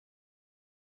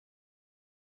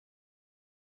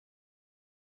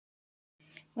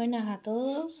Buenas a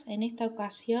todos, en esta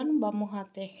ocasión vamos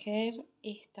a tejer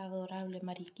esta adorable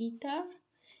mariquita.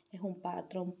 Es un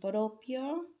patrón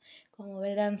propio, como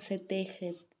verán se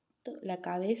teje la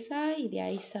cabeza y de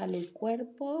ahí sale el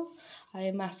cuerpo.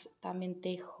 Además también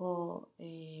tejo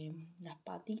las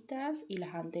patitas y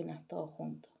las antenas todo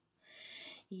junto.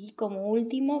 Y como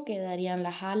último quedarían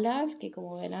las alas, que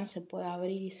como verán se puede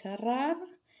abrir y cerrar,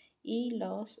 y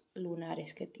los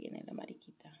lunares que tiene la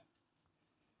mariquita.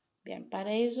 Bien,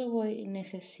 para ello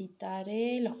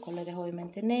necesitaré los colores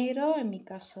obviamente negro. En mi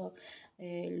caso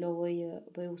voy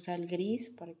a usar el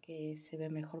gris para que se vea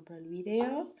mejor para el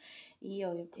video, y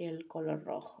el color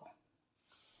rojo.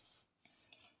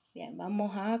 Bien,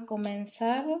 vamos a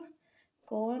comenzar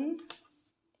con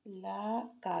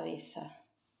la cabeza.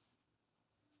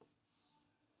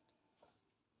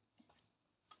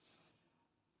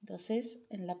 Entonces,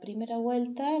 en la primera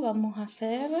vuelta vamos a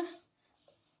hacer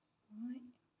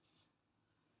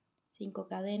 5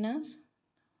 cadenas.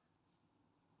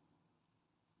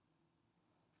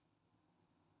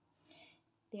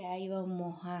 De ahí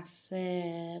vamos a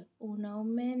hacer un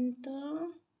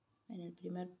aumento en el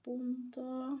primer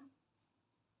punto.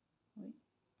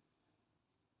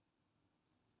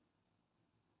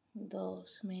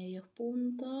 2 medios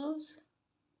puntos.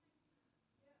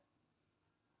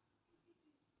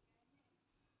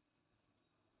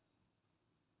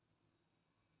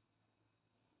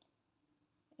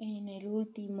 En el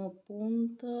último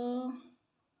punto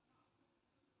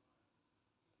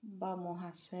vamos a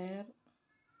hacer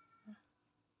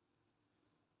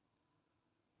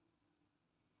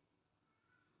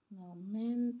un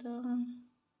aumento.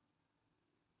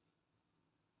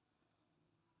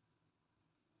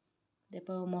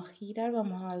 Después vamos a girar,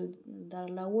 vamos a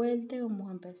dar la vuelta y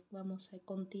vamos a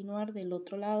continuar del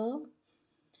otro lado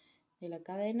de la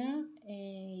cadena,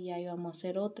 y ahí vamos a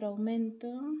hacer otro aumento.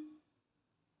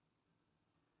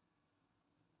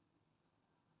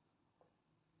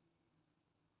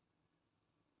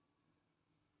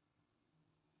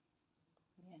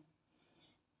 Bien.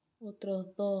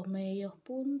 Otros 2 medios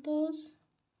puntos.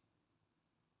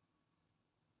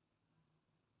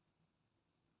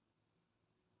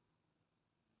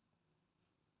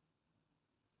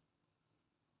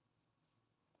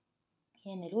 Y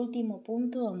en el último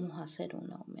punto vamos a hacer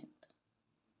un aumento,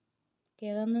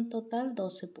 quedando en total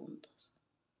 12 puntos.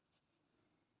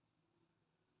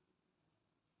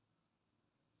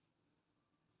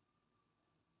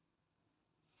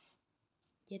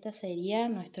 Y esta sería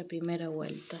nuestra primera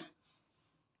vuelta.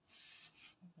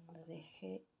 Lo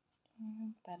dejé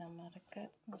para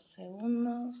marcar unos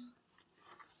segundos.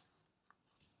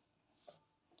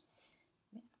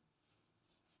 Bien.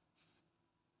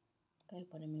 Voy a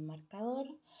poner mi marcador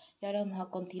y ahora vamos a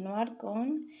continuar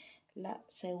con la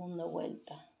segunda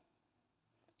vuelta.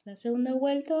 La segunda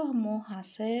vuelta vamos a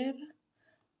hacer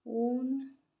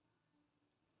un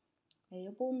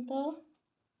medio punto,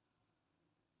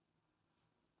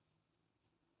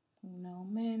 un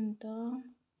aumento,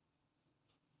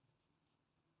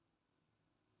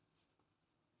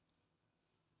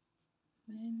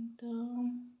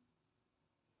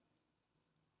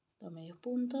 dos medios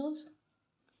puntos.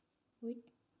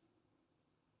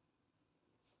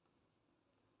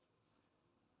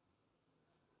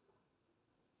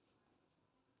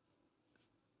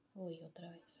 Otra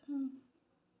vez.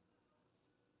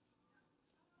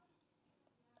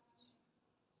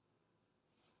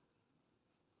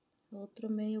 Otro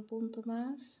medio punto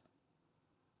más.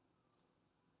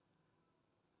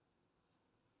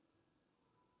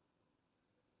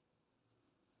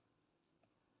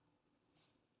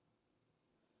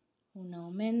 Un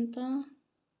aumento.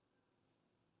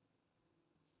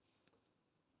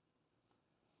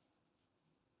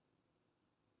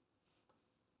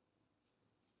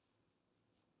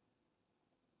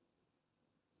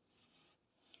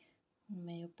 Un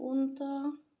medio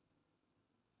punto.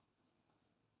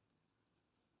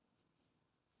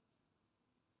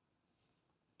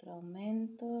 Otro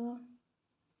aumento.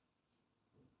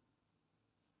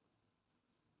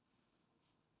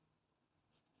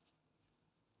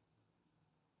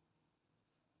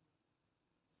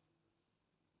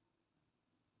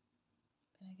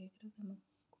 Espera que creo que me...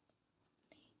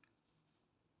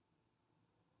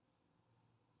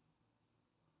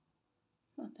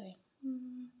 No, está bien.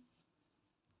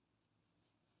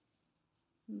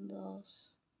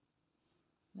 2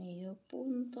 medio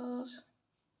puntos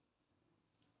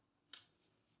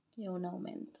y un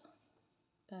aumento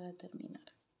para terminar.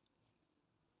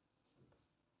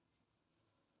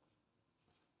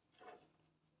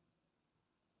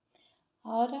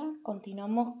 Ahora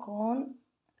continuamos con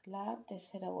la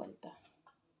tercera vuelta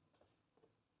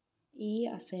y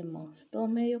hacemos 2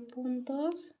 medios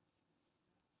puntos,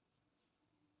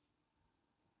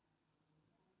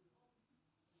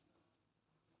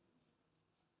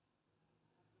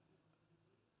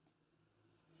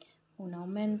 un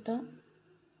aumento,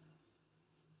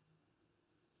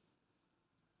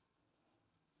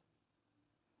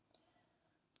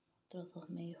 otros 2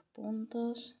 medios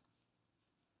puntos,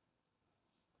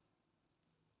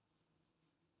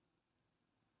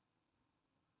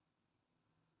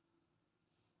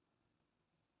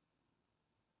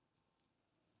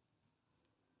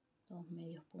 dos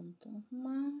medios puntos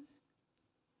más,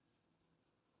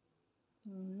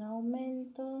 un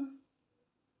aumento,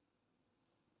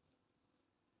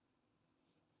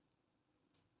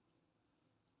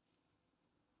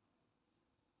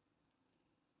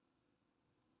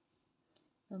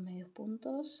 dos medios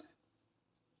puntos,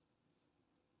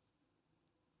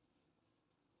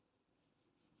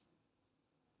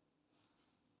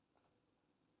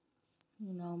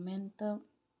 un aumento,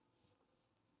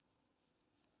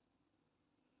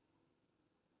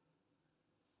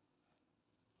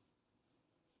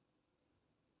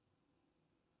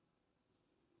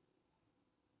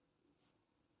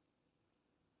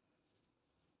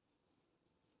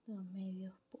 dos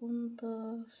medios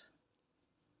puntos,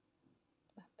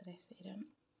 las 3 eran,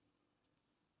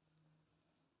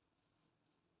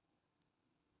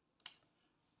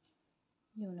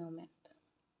 y un aumento.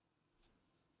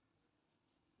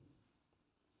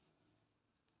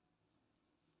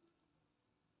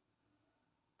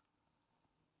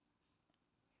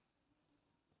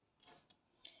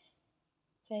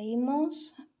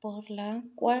 Seguimos por la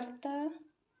cuarta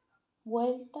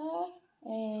vuelta.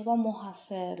 Vamos a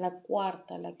hacer la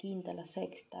cuarta, la quinta, la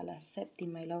sexta, la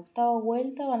séptima y la octava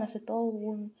vuelta. Van a ser todo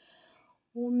un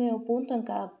medio punto en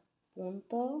cada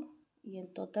punto y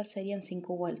en total serían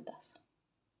 5 vueltas.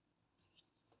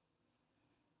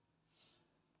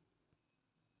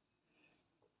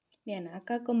 Bien,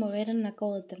 acá como verán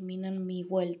acabo de terminar mi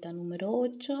vuelta número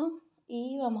 8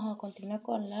 y vamos a continuar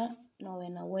con la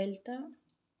novena vuelta,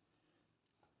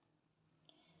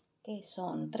 que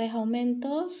son 3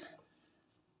 aumentos,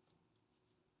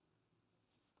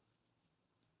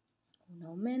 un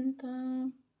aumento,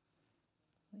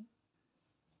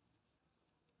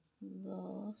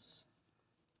 2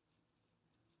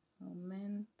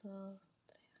 aumentos,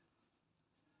 3.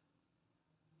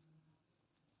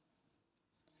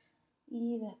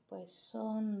 Y después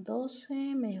son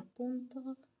 12 medios puntos,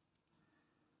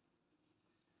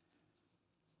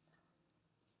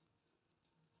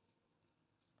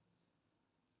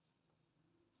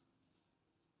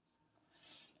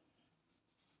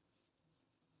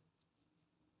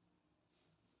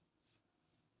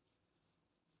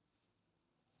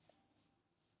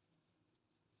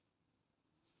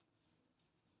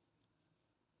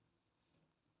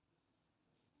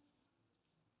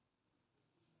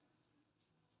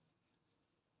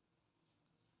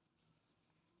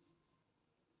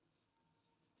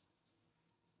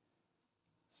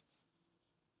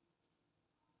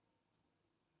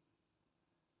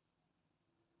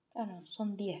 no,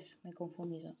 son 10, me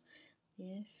confundí yo,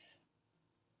 10.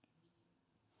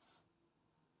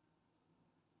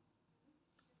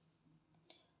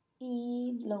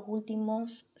 Y los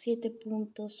últimos 7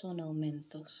 puntos son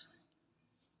aumentos.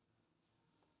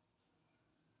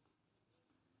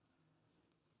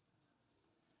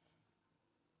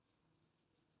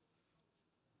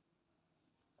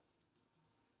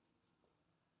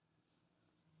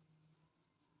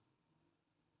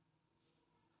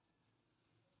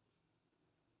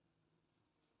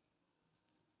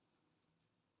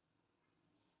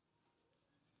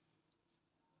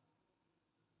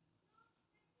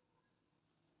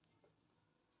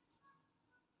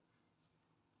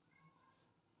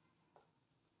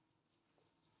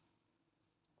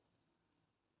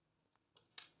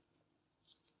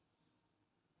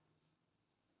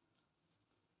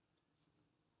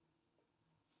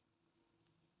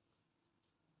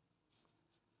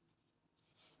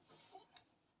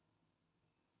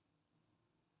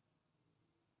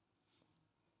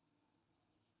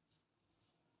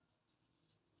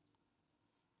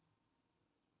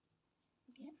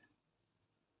 Bien.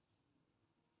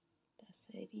 Esta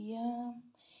sería...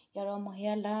 Y ahora vamos a ir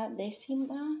a la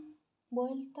 10ª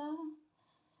vuelta.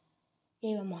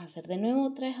 Y vamos a hacer de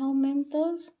nuevo 3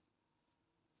 aumentos.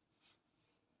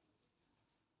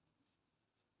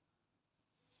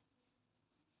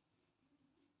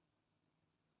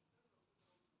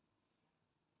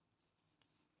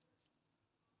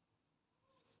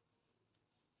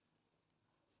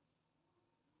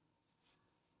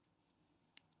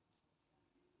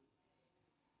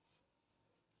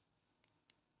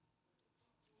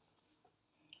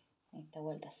 esta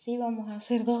vuelta sí vamos a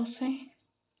hacer 12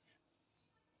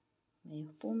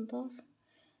 medios puntos.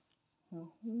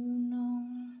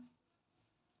 1,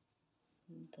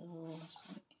 2,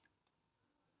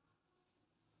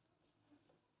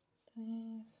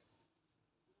 3.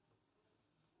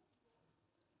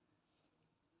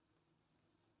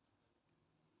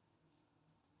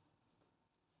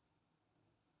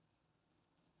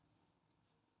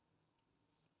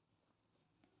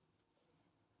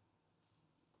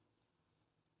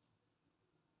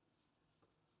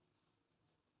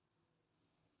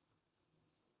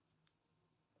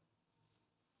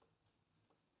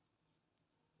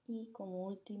 Y como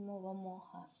último vamos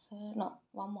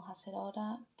a hacer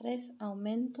ahora 3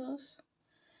 aumentos.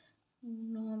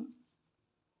 1,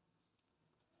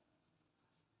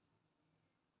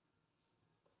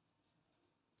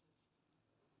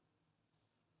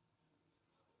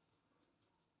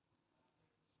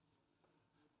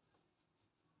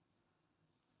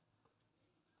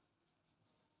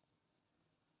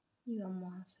 y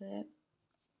vamos a hacer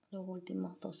los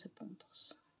últimos 12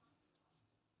 puntos.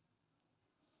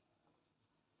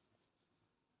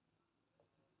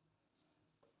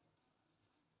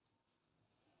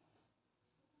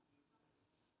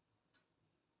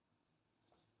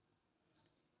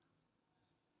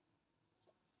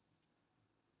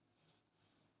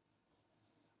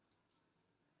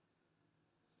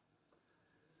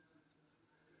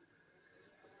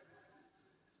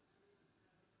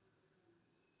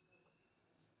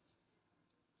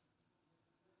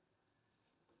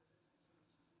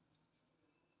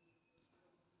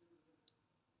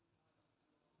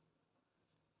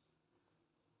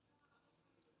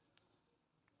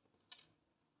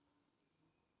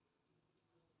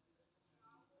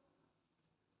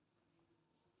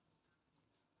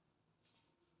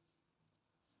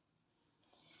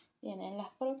 Bien, en las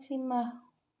próximas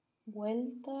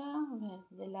vueltas, a ver,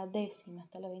 de la 10ª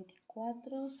hasta la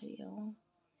 24 sería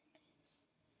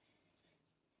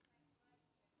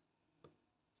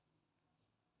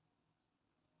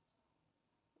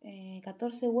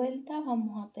 14 vueltas,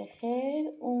 vamos a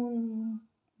tejer un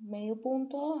medio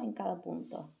punto en cada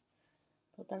punto.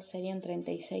 Total serían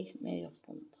 36 medios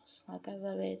puntos. Acá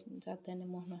ya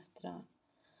tenemos nuestra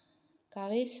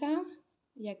cabeza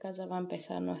y acá ya va a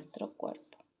empezar nuestro cuerpo.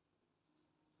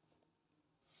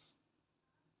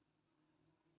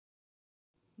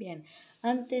 Bien,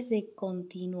 antes de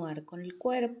continuar con el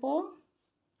cuerpo,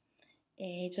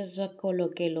 yo ya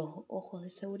coloqué los ojos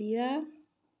de seguridad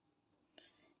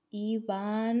y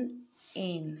van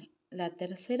en la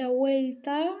tercera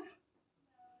vuelta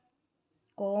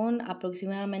con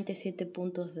aproximadamente 7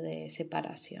 puntos de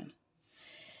separación.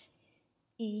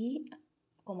 Y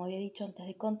como había dicho antes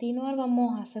de continuar,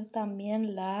 vamos a hacer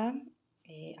también las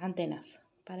antenas.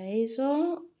 Para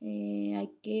ello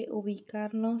hay que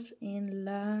ubicarnos en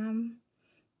la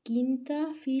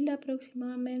 5ª fila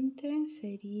aproximadamente,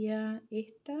 sería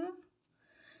esta.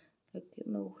 Lo que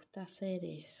me gusta hacer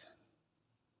es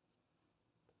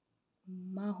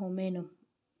más o menos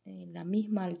la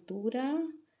misma altura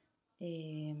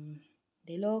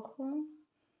del ojo.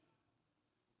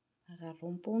 Agarro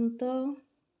un punto,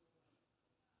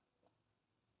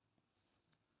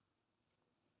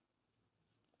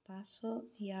 paso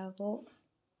y hago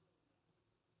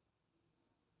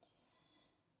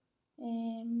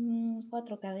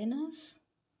 4 cadenas.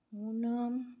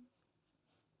 1,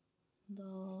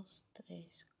 2,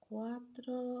 3,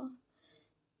 4.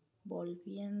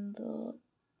 Volviendo,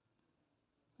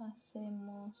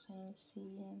 hacemos en el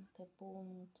siguiente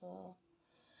punto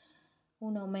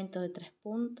un aumento de 3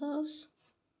 puntos.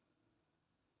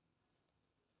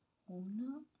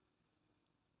 1,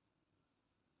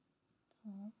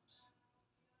 2,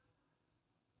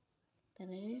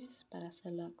 3, para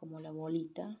hacerla como la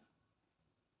bolita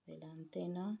de la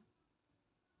antena,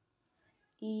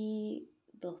 y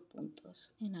 2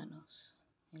 puntos enanos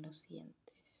en los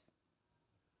siguientes.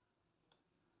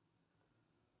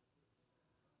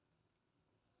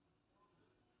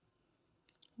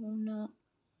 1,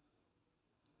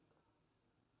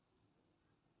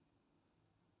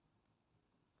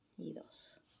 y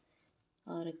 2.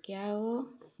 Ahora, ¿qué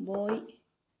hago? Voy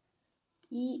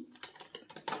y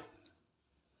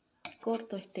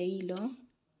corto este hilo.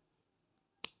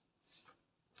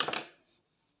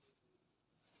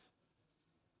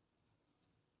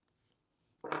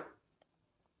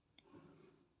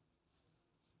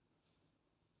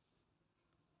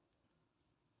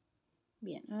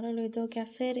 Bien, ahora lo que tengo que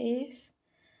hacer es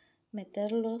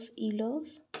meter los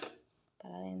hilos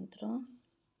para adentro.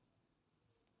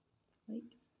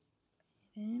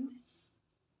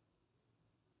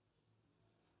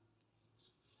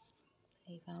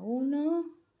 Ahí llega uno,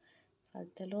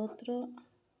 falta el otro.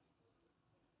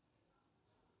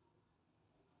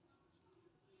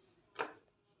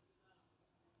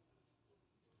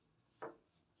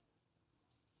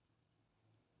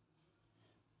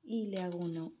 Y le hago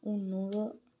un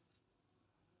nudo,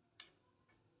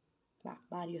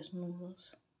 varios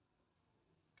nudos.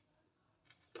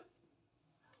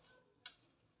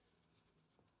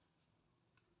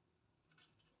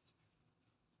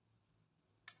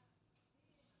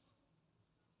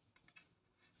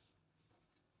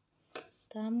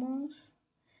 Estamos,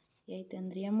 y ahí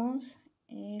tendríamos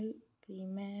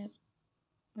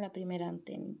la primera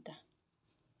antenita.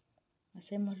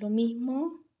 Hacemos lo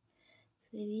mismo,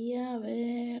 sería, a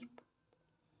ver,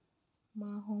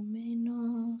 más o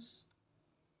menos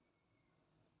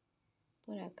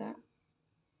por acá.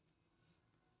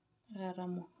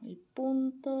 Agarramos el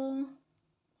punto,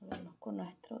 volvemos con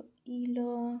nuestro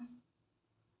hilo.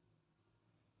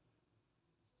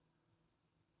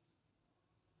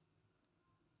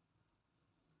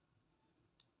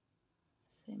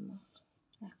 Hacemos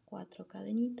las 4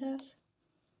 cadenitas.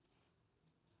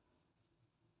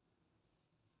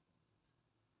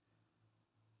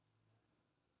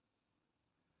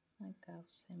 Acá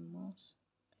hacemos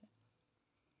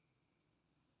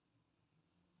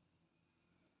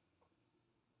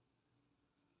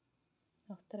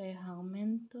los 3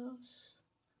 aumentos.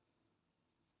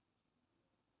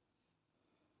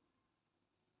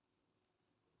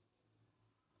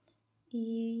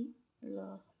 Y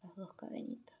las 2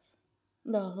 cadenitas.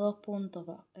 Los 2 puntos,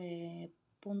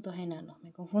 puntos enanos,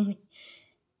 me confundí.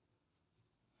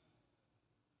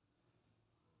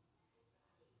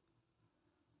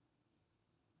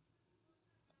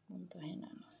 Puntos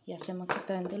enanos. Y hacemos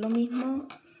exactamente lo mismo.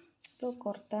 Lo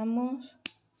cortamos.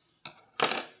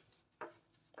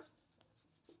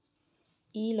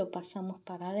 Y lo pasamos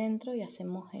para adentro y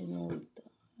hacemos el nudito.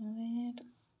 A ver.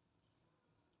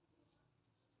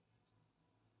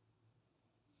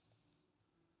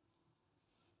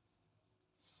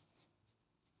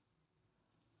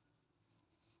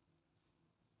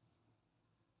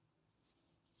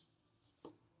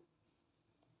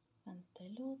 Ante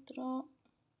el otro.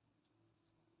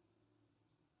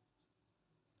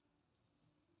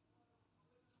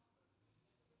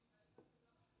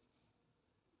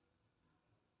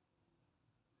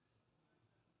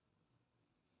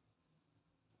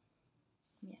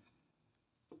 Bien.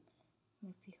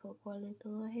 Me fijo cuál de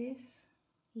todos es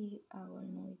y hago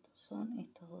el nudito. Son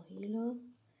estos 2 hilos.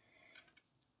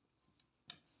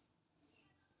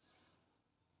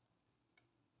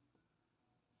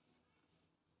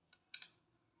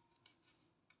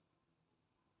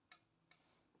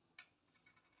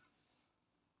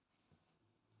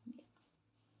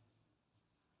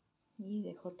 Y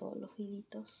dejo todos los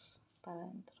hilitos para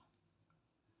adentro.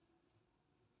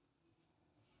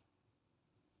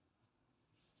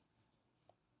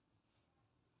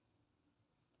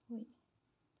 Uy.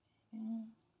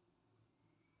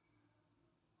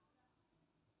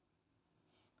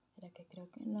 Espera que creo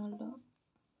que no lo...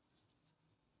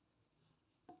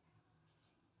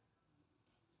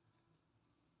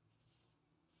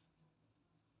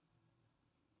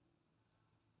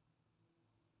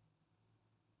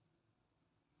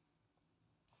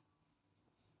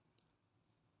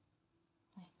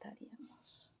 Ahí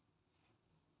estaríamos.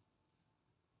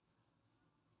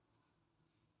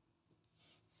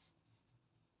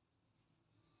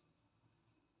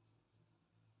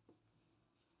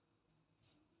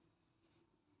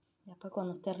 Después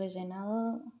cuando esté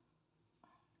rellenado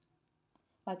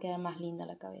va a quedar más linda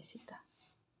la cabecita.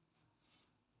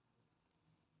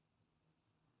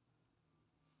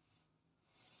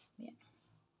 Bien.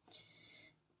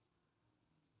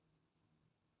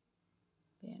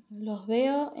 Bien. Los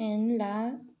veo en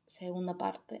la segunda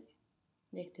parte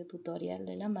de este tutorial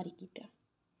de la mariquita.